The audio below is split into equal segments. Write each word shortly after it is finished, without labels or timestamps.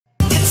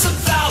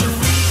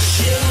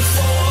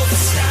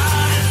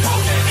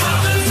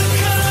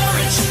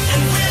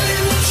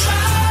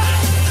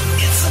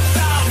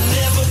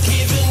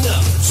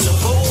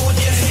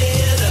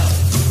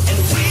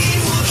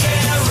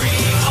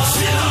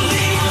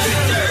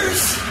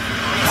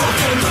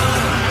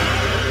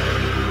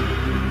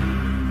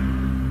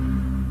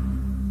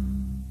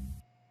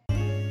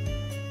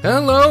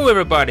Hello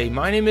everybody,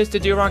 my name is the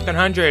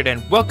Rock100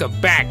 and welcome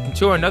back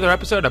to another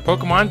episode of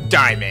Pokemon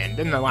Diamond.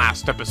 In the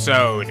last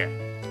episode,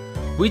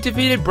 we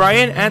defeated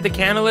Brian at the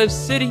Canalave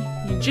City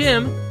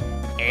gym,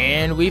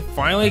 and we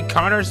finally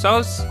caught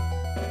ourselves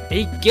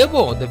a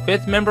Gibble, the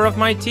 5th member of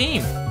my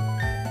team.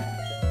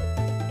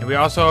 And we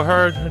also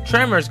heard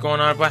tremors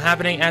going on what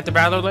happening at the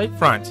Valor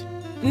Lakefront.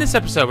 In this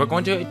episode, we're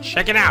going to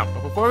check it out,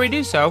 but before we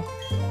do so,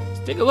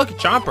 let's take a look at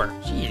Chomper.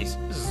 Jeez,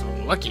 this is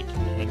lucky.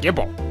 A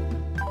Gibble.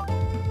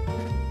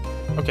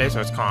 Okay,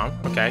 so it's calm.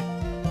 Okay.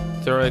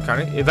 Thoroughly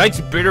kind of. It likes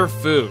bitter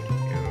food.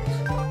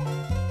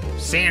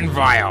 Sand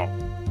vial.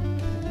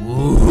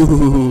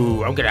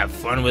 Ooh, I'm gonna have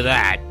fun with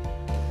that.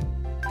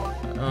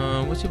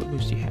 What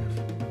moves do you have?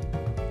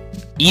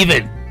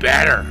 Even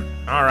better.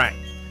 All right.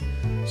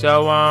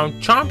 So,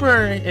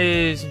 Chomper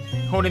is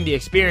holding the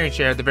experience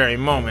share at the very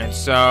moment.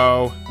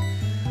 So,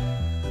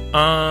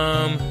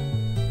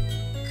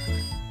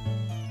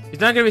 he's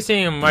not gonna be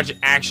seeing much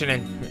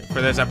action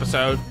for this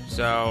episode.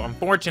 So,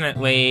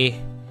 unfortunately,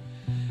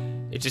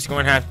 it's just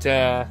going to have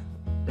to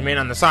remain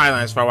on the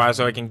sidelines for a while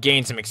so I can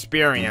gain some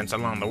experience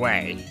along the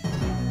way.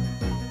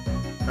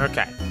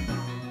 Okay.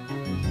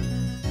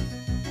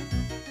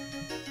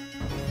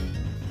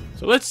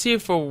 So let's see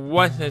for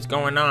what is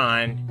going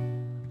on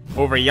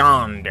over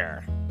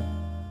yonder.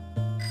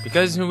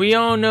 Because we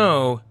all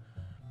know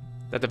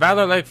that the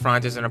Valor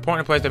Lakefront is an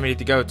important place that we need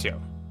to go to.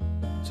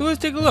 So let's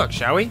take a look,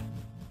 shall we?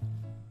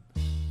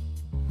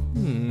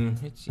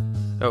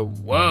 Oh,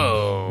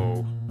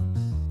 whoa.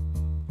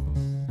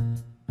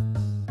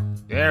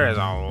 There is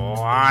a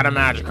lot of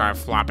Magikarp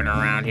flopping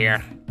around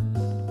here.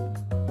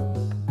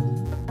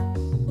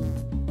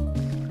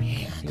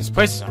 Man, this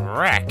place is a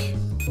wreck.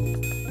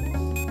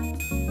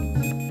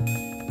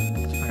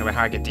 Talking about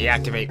how I can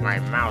deactivate my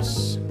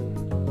mouse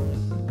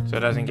so it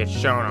doesn't get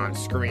shown on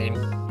screen.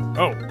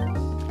 Oh.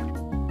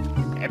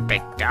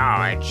 Epic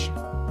dodge.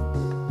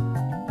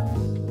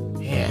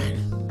 Man.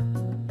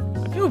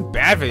 I feel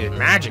bad for these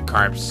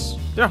Magikarps.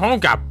 Their home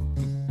got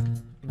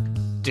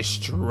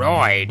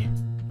destroyed.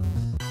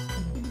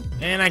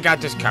 And I got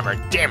this covered.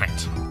 Damn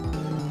it.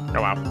 Oh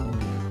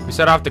well. We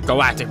set off the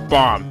Galactic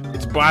Bomb.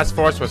 Its blast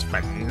force was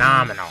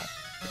phenomenal.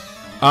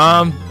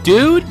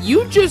 Dude,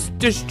 you just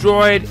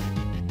destroyed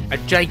a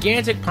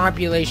gigantic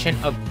population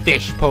of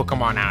fish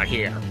Pokemon out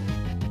here.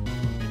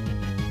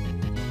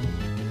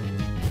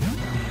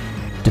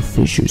 The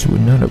fishers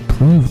would not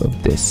approve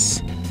of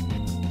this.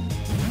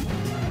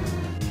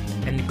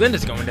 And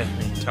Glinda's going to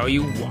tell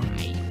you why.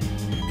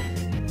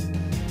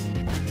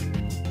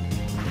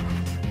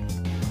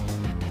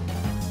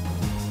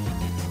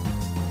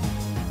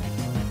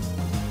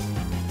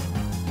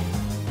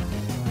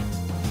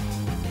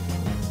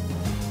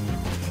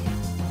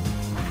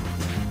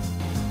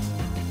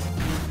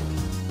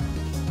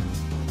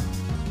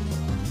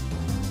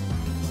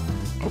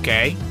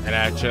 Okay, it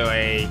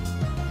actually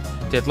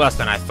did less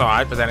than I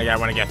thought, but then again, I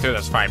want to get through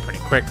this fight pretty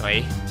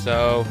quickly.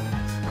 So,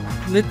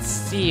 let's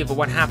see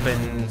what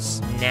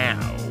happens now.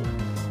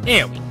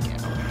 There we go.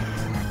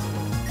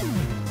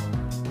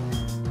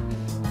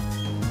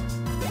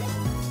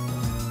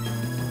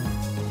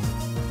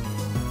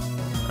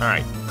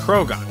 Alright,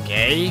 Krogunk,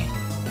 eh?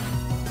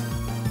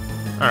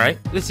 Alright,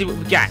 let's see what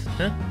we got,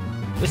 huh?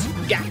 Let's see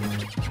what we got.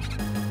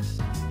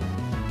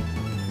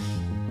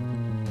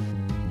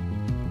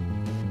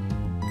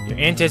 Your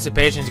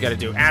anticipation's gotta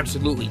do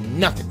absolutely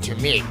nothing to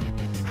me.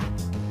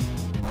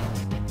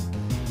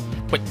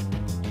 Wait.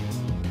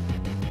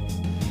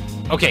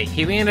 Okay,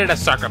 he landed a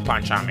sucker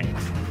punch on me.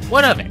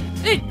 What of it?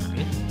 Ain't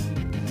nothing.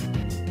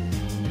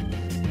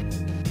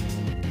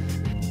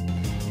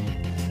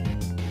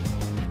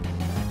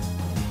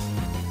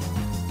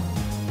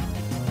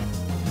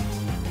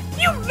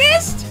 You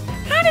missed?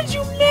 How did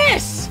you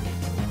miss?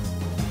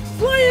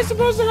 Fly is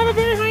supposed to have a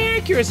very high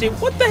accuracy.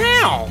 What the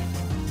hell?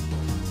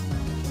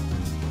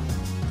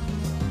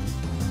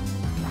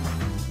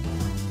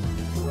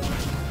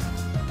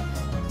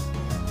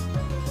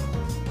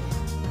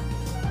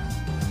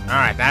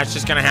 Alright, that's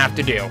just gonna have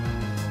to do.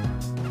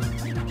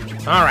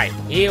 Alright,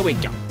 here we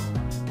go.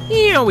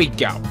 Here we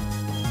go.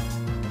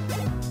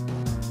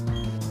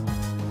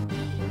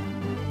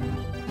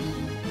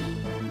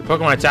 The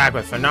Pokemon attack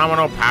with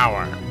phenomenal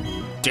power.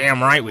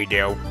 Damn right we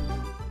do.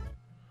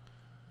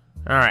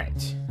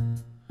 Alright.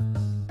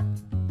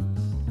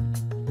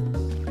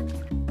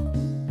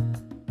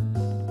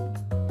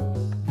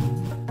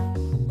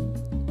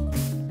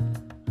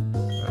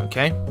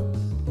 Okay.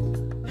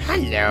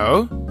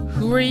 Hello.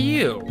 Who are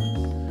you?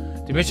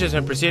 The missions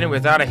are proceeding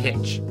without a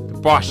hitch. The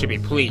boss should be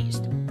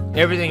pleased.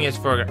 Everything is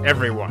for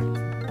everyone.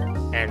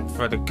 And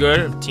for the good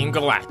of Team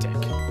Galactic.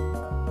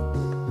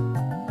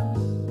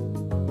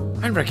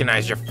 I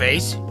recognize your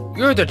face.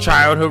 You're the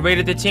child who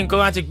raided the Team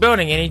Galactic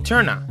building in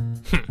Eterna.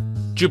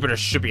 Jupiter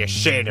should be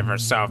ashamed of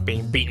herself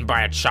being beaten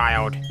by a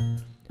child.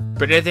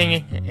 But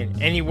anything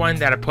and anyone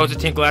that opposes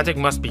Team Galactic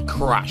must be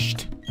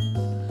crushed.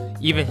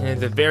 Even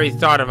the very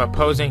thought of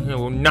opposing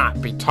will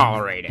not be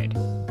tolerated.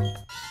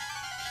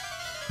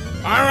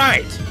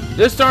 Alright,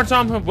 this starts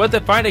off with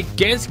the fight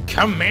against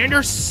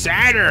Commander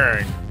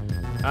Saturn.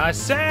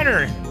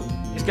 Saturn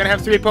is going to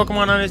have 3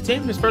 Pokemon on his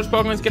team. His first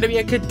Pokemon is going to be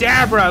a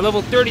Kadabra,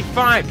 level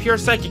 35, pure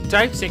Psychic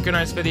type,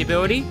 synchronized for the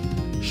ability.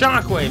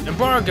 Shockwave,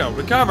 Embargo,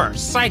 Recover,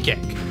 Psychic.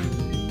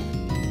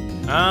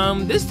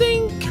 This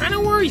thing kind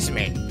of worries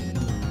me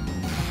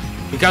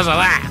because of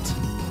that.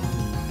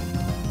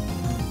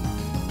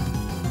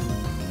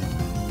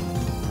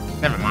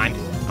 Never mind.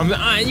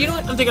 You know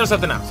what? I'm thinking of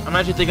something else. I'm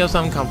actually thinking of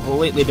something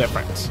completely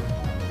different.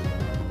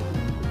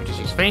 Just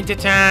use Feint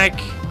Attack.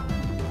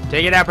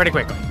 Take it out pretty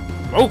quickly.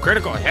 Oh,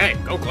 critical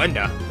hit. Go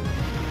Glenda.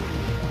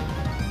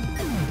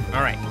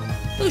 Alright.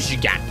 What else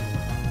you got?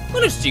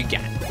 What else do you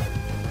got?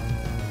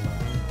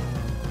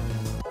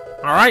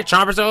 Alright,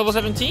 Chomper's at level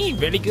 17.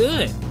 Very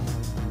good.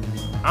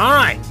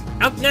 Alright.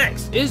 Up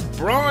next is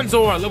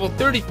Bronzor, level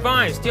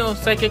 35. Steel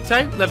Psychic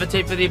type.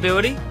 Levitate for the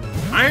ability.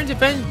 Iron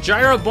Defense,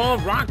 Gyro Ball,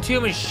 Rock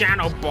Tomb, and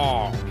Shadow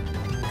Ball.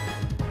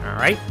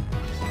 Alright.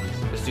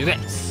 Let's do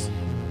this.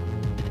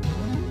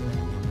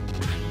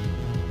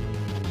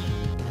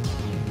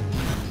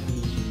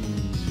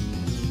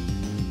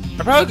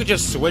 I probably could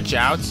just switch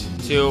out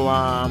to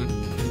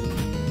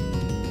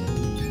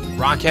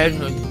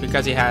Rockhead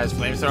because he has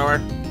Flamethrower.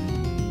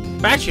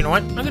 But actually, you know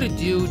what? I'm gonna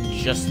do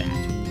just that.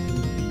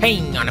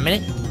 Hang on a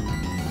minute.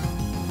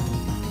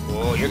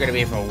 Oh, you're gonna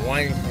be for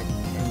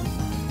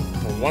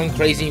one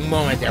crazy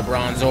moment there,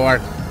 Bronzor.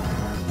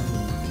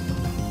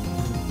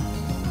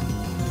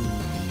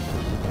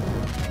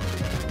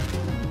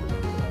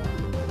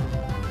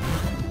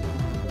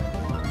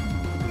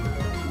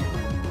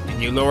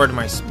 And you lowered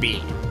my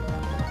speed.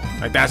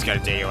 Like that's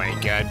gonna do you any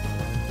good.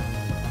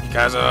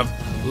 Because of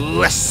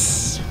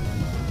this.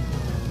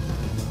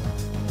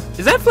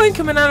 Is that flame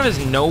coming out of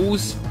his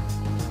nose?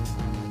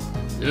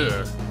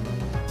 Ugh.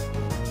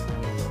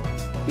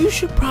 You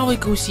should probably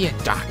go see a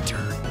doctor.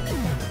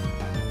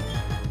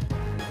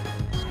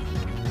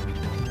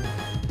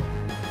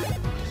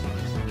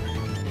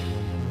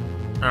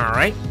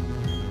 Alright.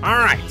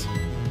 Alright.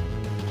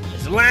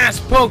 His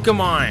last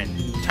Pokemon.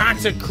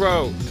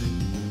 Toxicroak.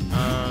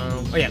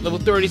 Oh yeah, level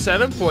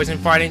 37, Poison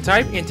Fighting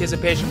type.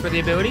 Anticipation for the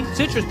ability.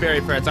 Citrus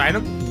Berry for its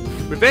item.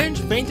 Revenge,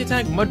 Feint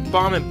Attack, Mud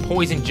Bomb, and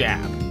Poison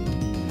Jab.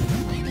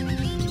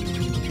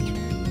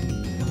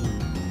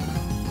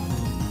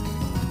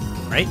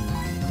 Alright.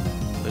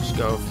 Let's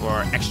go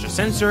for Extra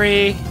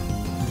Sensory.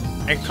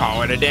 And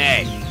call it a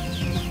day.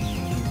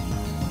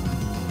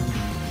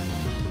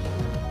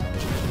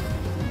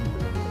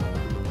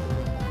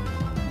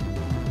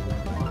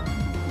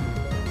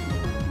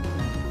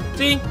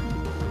 See?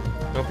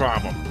 No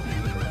problem.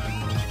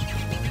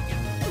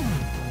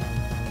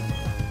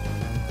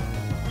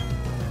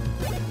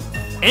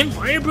 And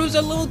Fire Brew's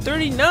at level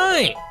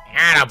 39!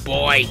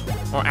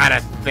 Attaboy! Or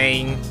atta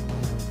thing,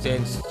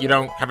 since you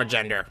don't have a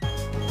gender.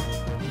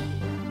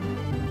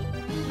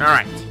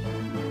 Alright.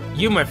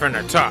 You, my friend,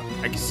 are tough.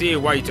 I can see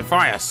why you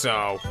defy us,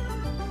 so...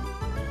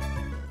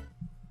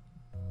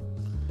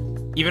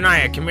 Even I,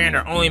 a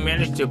commander, only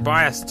managed to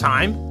buy us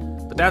time,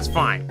 but that's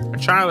fine. A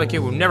child like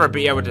you will never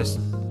be able to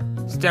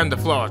stem the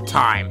flow of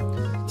time.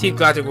 Team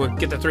Galactic will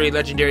get the 3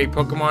 legendary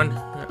Pokemon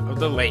of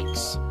the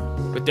lakes.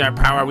 With their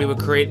power, we will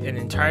create an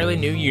entirely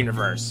new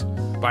universe.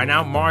 By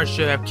now, Mars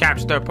should have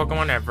captured their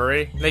Pokemon at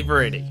Lake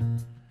Veritity.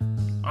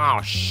 Oh,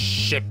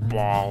 shit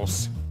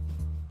balls.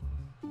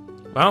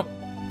 Well,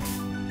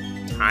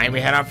 time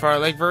we head out for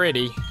Lake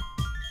Veritity.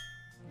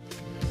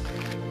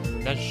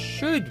 That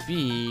should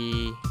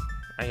be...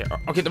 right here.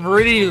 Okay, the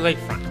Veritity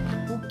Lakefront.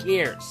 Who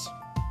cares?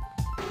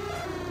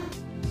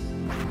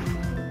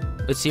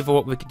 Let's see for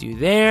what we could do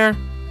there.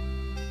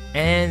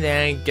 And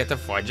then get the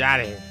fudge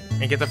out of here.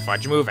 And get the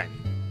fudge moving.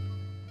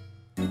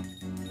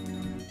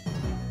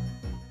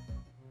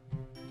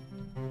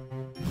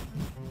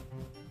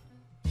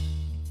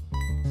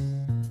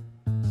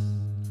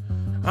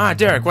 Ah,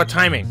 Derek, what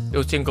timing?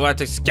 Those Team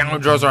Galactic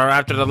scoundrels are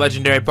after the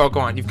legendary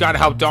Pokemon. You've got to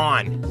help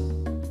Dawn.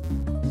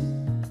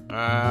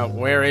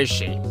 Where is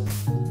she?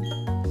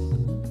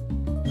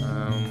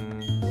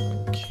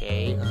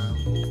 Okay,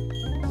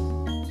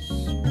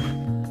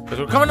 because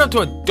we're coming up to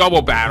a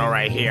double battle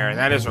right here, and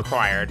that is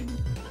required.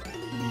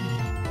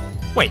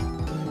 Wait.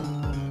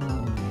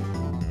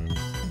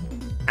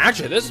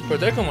 Actually, this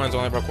particular one's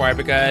only required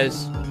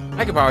because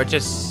I could probably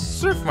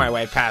just surf my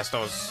way past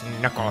those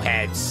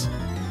knuckleheads.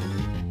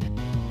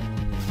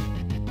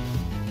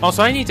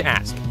 Also, I need to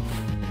ask,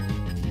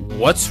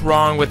 what's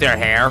wrong with their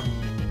hair?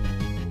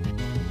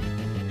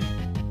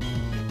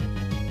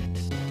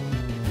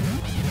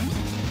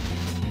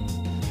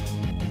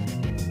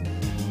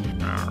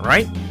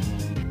 Alright.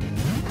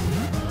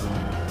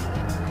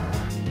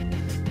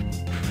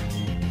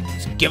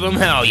 Let's give them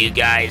hell, you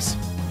guys.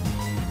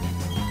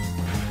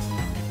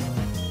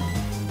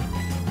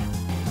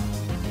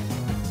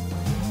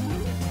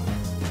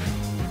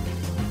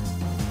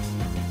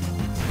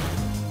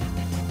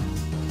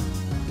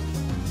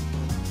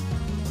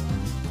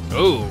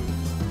 Ooh.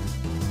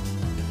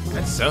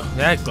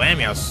 That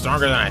Glameow's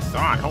stronger than I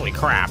thought. Holy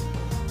crap.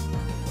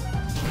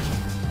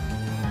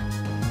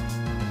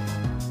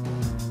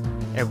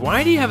 And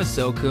why do you have a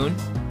Silcoon?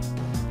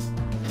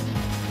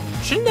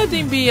 Shouldn't that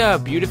thing be a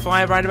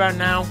Beautifly right about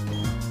now?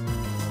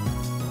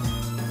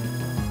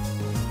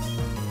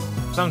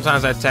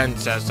 Sometimes I tend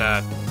to just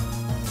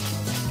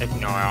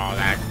ignore all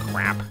that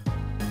crap.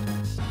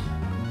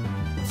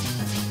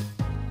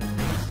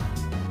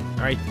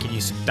 Alright, can you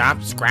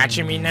stop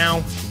scratching me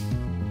now?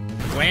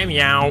 Blam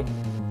yow.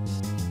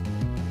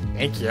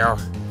 Thank you.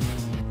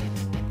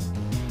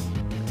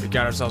 We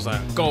got ourselves a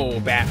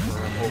gold bat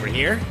over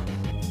here.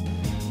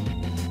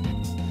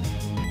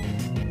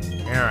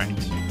 Alright.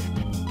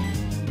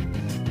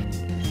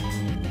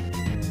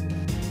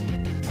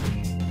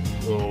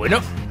 Oh,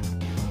 no.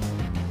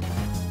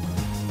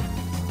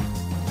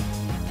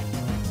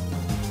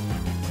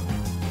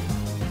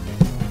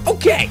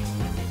 Okay!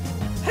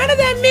 How did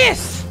that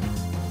miss?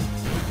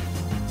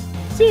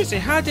 Seriously,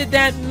 how did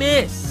that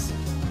miss?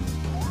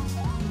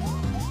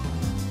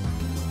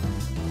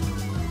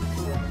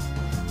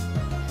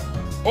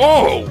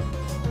 Oh!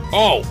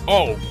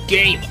 Oh,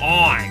 game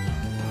on!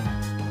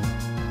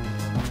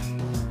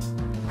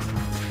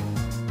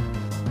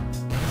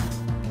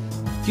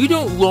 You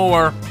don't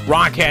lower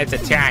Rockhead's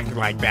attack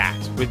like that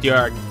with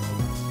your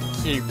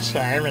cute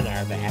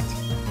Charmander bat.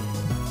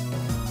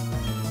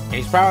 And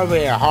he's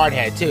probably a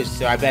hardhead too,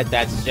 so I bet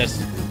that's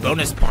just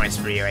bonus points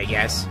for you, I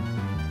guess.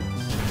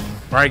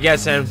 Or I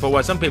guess, and for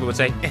what some people would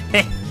say,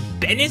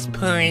 bonus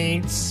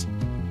points.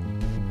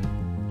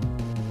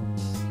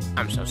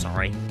 I'm so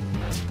sorry.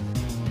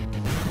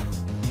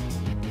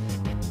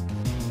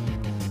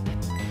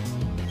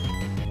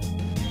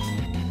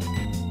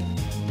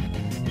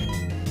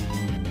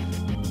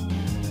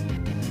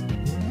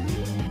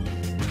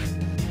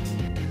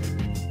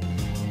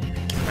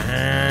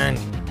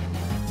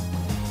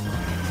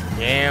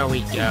 There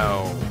we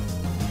go.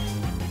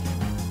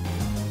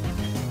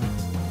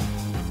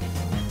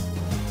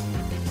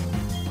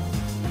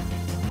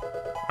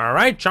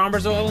 Alright,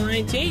 Chombers level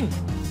 19.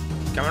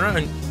 Coming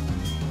on.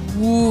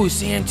 Ooh,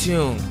 Sand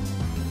Tomb.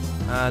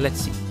 Let's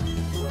see.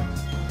 What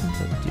does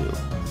that do?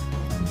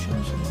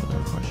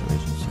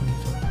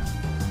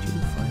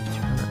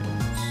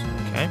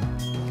 Okay.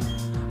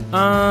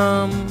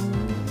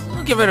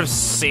 I'll get rid of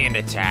Sand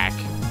Attack.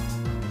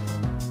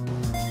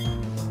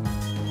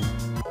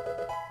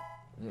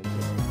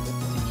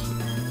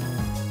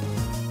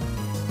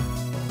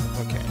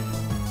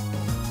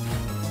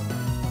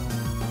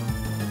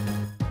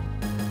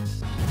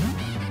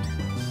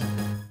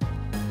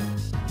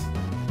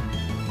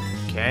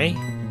 Okay.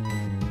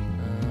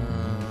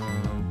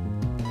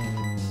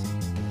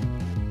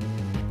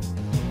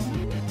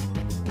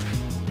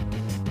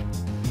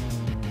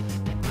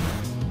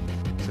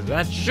 So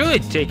that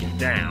should take it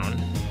down.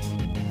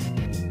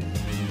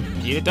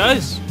 Indeed it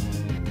does.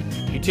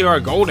 You two are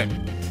golden.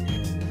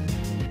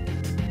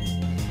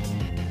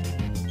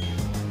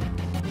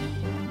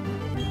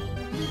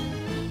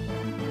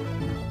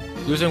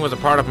 Losing was a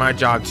part of my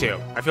job too.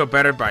 I feel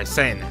better by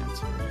saying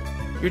that.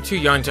 You're too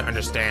young to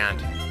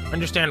understand.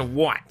 Understand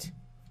what?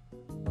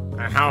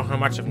 And how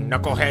much of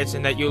knuckleheads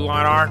and that you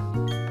lot are?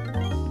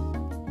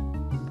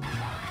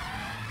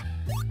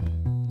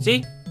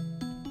 See?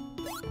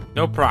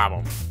 No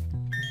problem.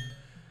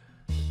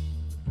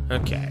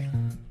 Okay.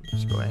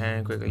 Let's go ahead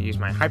and quickly use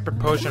my hyper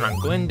potion on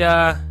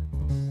Glinda.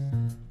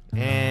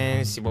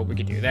 And see what we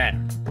can do there.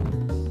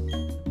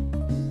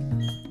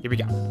 Here we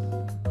go.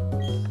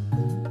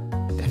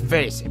 That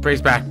face, it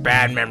brings back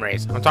bad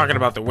memories. I'm talking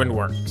about the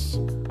Windworks.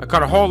 I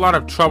caught a whole lot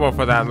of trouble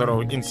for that little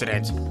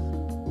incident.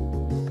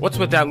 What's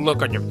with that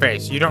look on your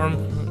face? You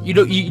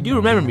do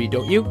remember me,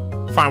 don't you?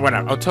 Fine,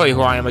 whatever. I'll tell you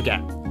who I am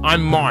again.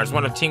 I'm Mars,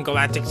 one of Team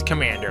Galactic's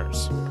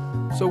commanders.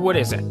 So what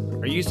is it?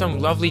 Are you some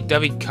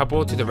lovely-dovey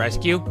couple to the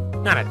rescue?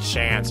 Not a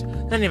chance.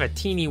 Not even a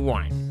teeny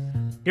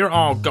one. You're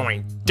all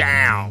going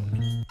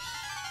down.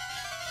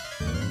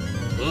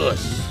 Ugh,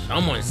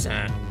 someone's in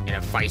a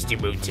feisty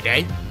mood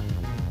today.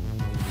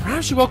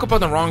 Perhaps she woke up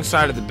on the wrong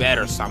side of the bed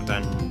or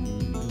something.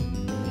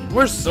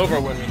 Where's Silver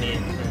when we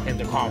need him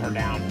to calm her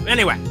down?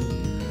 Anyway,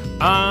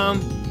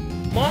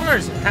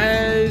 Mars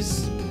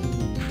has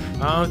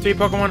 3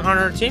 Pokemon on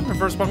her team. Her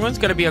first Pokemon's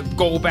gonna be a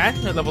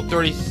Golbat at level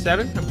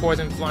 37, a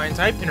Poison Flying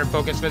type, and her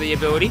focus for the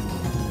ability.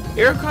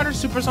 Aircutter,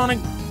 Supersonic,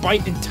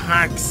 Bite, and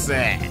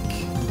Toxic.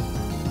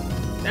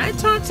 That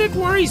Toxic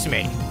worries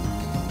me.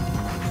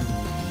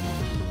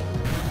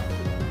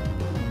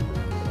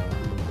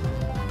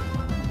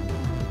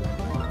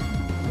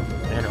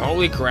 And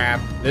holy crap,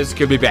 this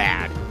could be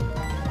bad.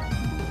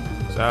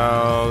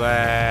 So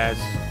let's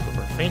go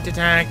for a Feint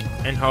Attack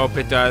and hope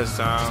it does,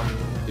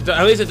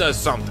 at least it does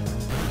something.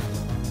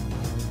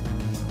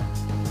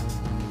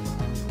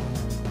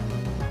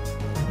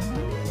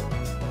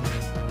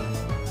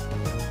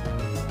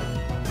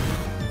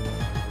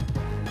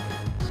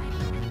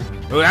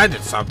 Oh, that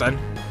did something.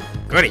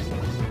 Goody.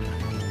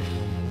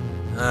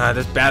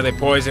 This badly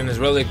poison is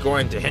really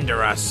going to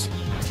hinder us.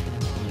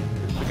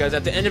 Because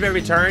at the end of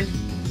every turn,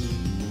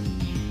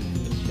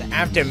 the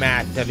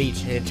aftermath of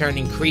each turn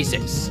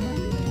increases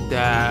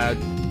the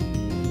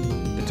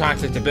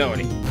toxic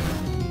ability.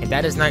 And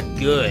that is not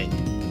good.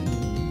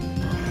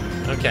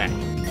 Okay.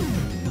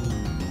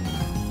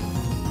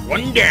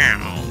 One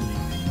down.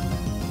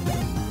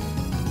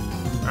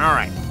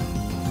 Alright.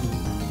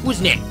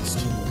 Who's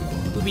next?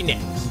 Who'll be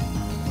next?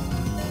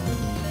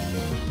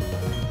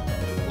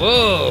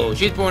 Whoa,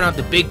 she's pulling out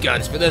the big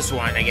guns for this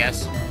one, I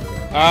guess.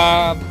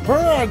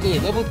 Ugly,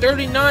 level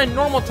 39,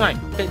 normal type.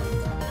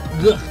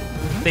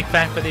 Big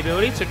fact for the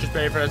ability, search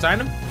berry for this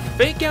item.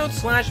 Fake out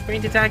 /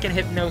 faint attack and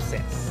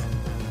hypnosis.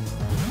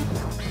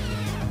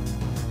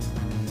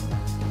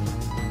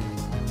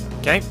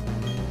 Okay.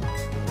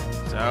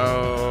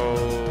 So,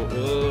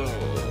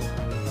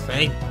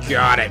 thank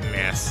God it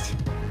missed.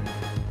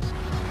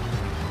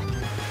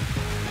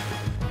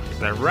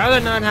 I'd rather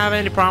not have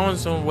any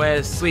problems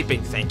with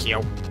sleeping, thank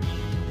you.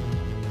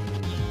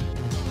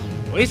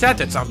 At least that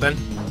did something.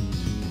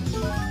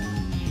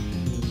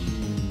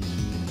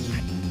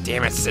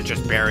 Damn it, Citrus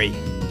Berry.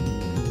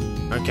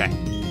 Okay.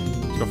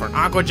 Let's go for an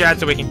Aqua Jet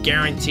so we can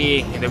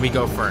guarantee that we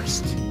go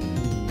first.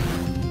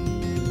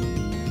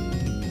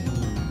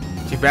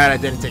 Too bad I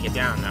didn't take it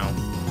down, though.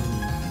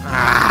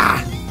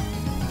 Ah!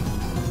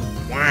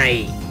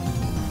 Why?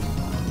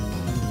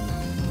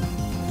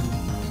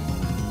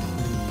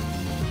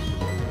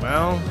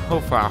 Well,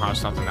 hopefully I'll have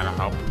something that'll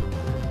help.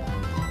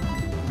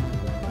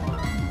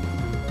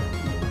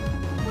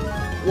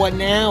 What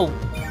now,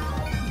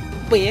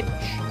 bitch?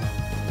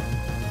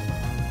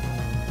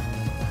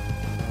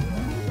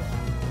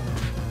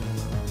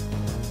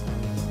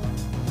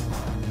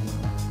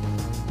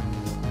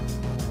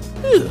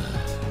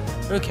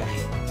 Okay.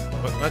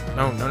 What?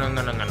 No.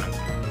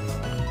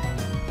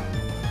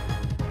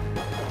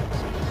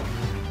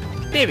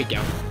 There we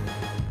go.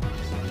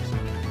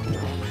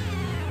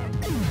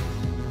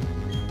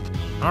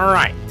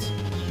 Alright.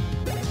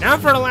 Now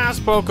for the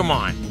last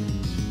Pokemon.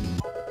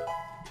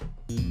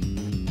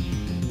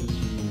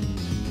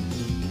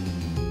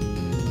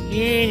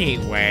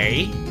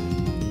 Anyway,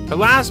 the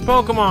last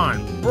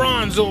Pokemon,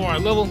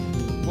 Bronzor, level...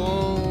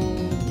 Well,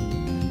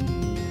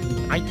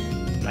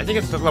 I think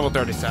it's level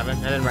 37.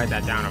 I didn't write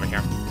that down over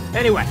here.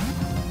 Anyway,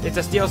 it's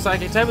a Steel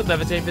Psychic type with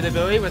Levitate for the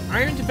ability with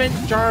Iron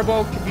Defense, Jar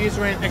Ball, Confuse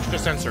Ray, and Extra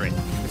Sensory.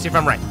 Let's see if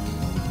I'm right.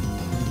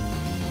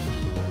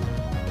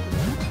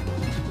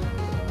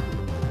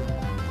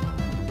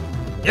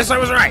 Yes, I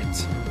was right!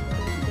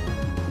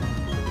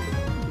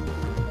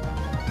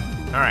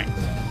 Alright.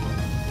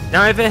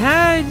 Now, if it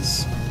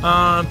has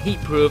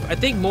Heat Proof, I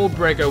think Mold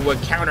Breaker would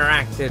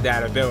counteract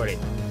that ability.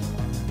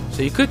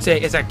 So you could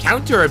say it's a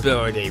counter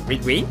ability.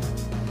 Wait.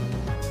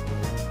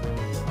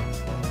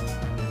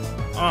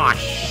 Oh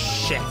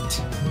shit.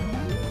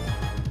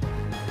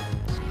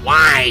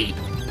 Why?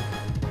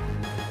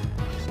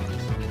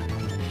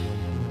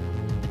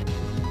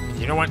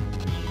 You know what?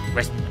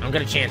 I'm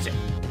gonna chance it.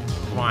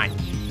 Come on.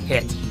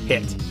 Hit.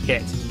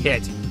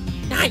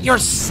 Not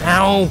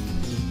yourself!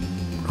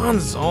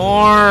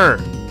 Bronzor!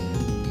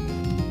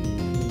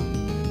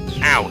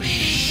 Ow,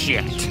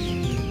 shit.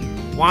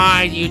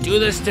 Why do you do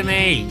this to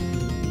me?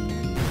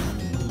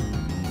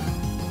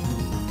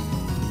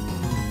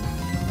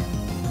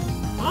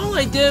 All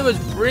I did was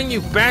bring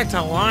you back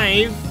to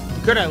life.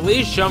 You could at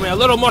least show me a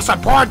little more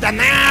support than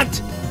that!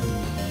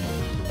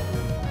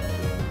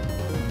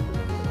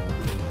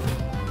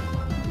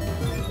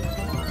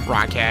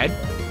 Rockhead.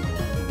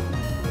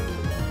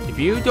 If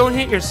you don't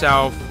hit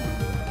yourself,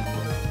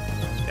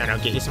 then I'll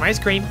get you some ice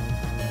cream.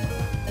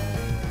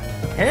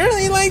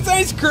 Apparently he likes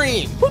ice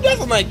cream. Who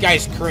doesn't like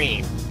ice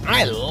cream?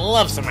 I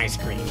love some ice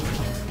cream.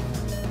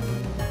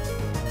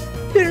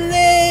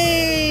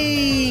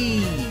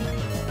 Hooray!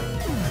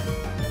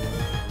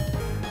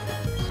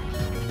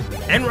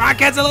 And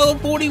Rocket's a level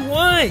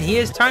 41. He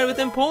is tied with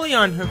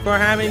Empoleon for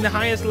having the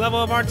highest level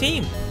of our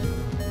team.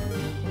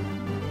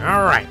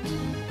 All right.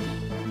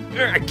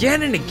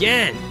 Again and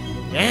again.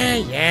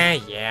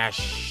 Yeah,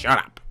 shut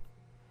up.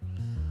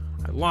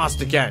 I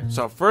lost again.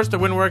 So first the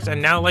Windworks and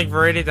now Lake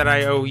Veritity that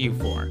I owe you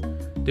for.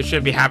 This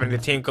should be happening to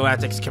Team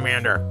Galactic's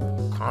commander.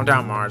 Calm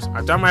down, Mars.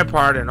 I've done my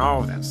part in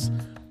all of this.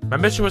 My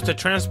mission was to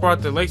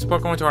transport the Lake's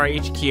Pokemon to our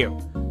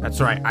HQ.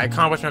 That's right, I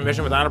accomplished my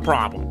mission without a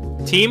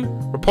problem. Team,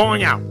 we're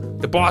pulling out.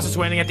 The boss is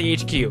waiting at the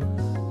HQ.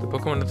 The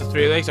Pokemon of the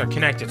Three Lakes are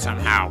connected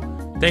somehow.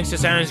 Thanks to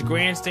Saturn's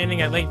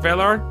grandstanding at Lake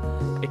Valor,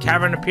 a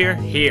cavern appeared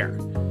here.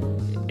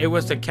 It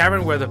was the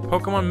cavern where the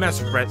Pokemon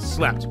Mesprit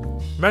slept.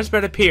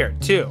 Mesprit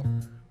appeared, too.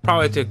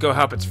 Probably to go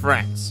help its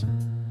friends.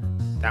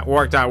 That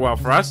worked out well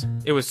for us.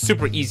 It was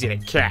super easy to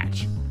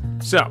catch.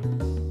 So,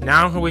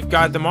 now we've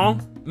got them all.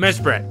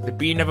 Mesprit, the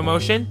being of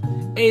emotion.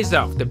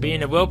 Azelf, the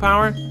being of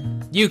willpower.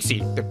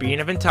 Yuxi, the being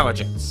of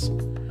intelligence.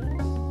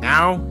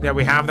 Now that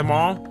we have them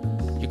all,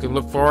 you can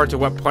look forward to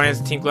what plans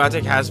Team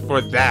Galactic has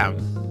for them.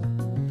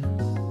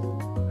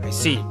 I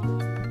see.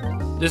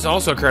 This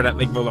also occurred at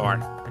Lake Valor.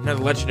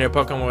 Another legendary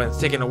Pokemon was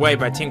taken away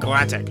by Team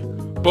Galactic.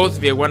 Both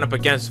of you went up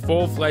against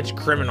full-fledged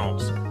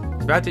criminals.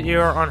 The fact that you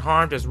are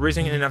unharmed is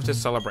reason enough to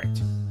celebrate.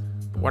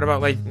 But what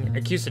about, like,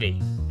 Acuity?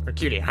 Or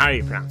Cutie, how do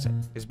you pronounce it?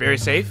 Is Barry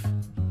safe?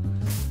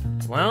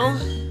 Well,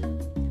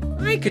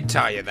 I could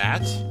tell you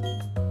that.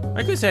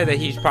 I could say that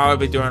he's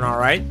probably doing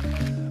alright.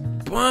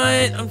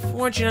 But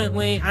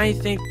unfortunately, I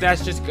think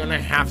that's just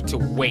gonna have to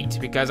wait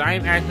because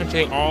I'm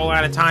actually all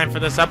out of time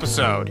for this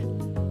episode.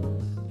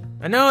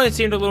 I know it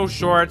seemed a little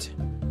short,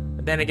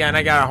 but then again,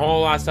 I got a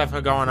whole lot of stuff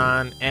going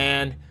on,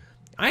 and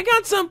I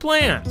got some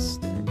plans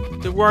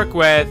to work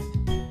with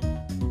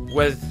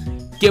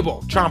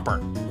Gibble,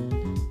 Chomper.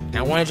 And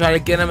I want to try to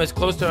get him as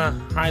close to a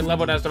high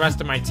level as the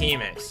rest of my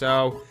team is.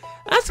 So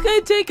that's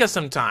gonna take us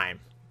some time.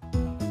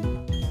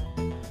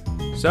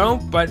 So,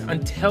 but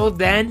until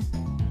then,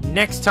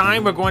 next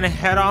time we're going to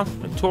head off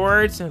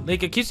towards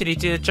Lake Acusity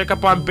to check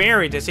up on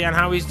Barry to see on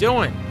how he's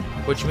doing.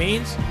 Which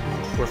means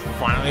we're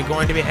finally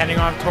going to be heading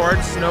off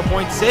towards Snow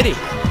Point City.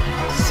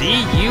 See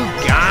you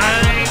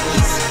guys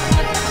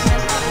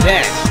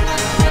then.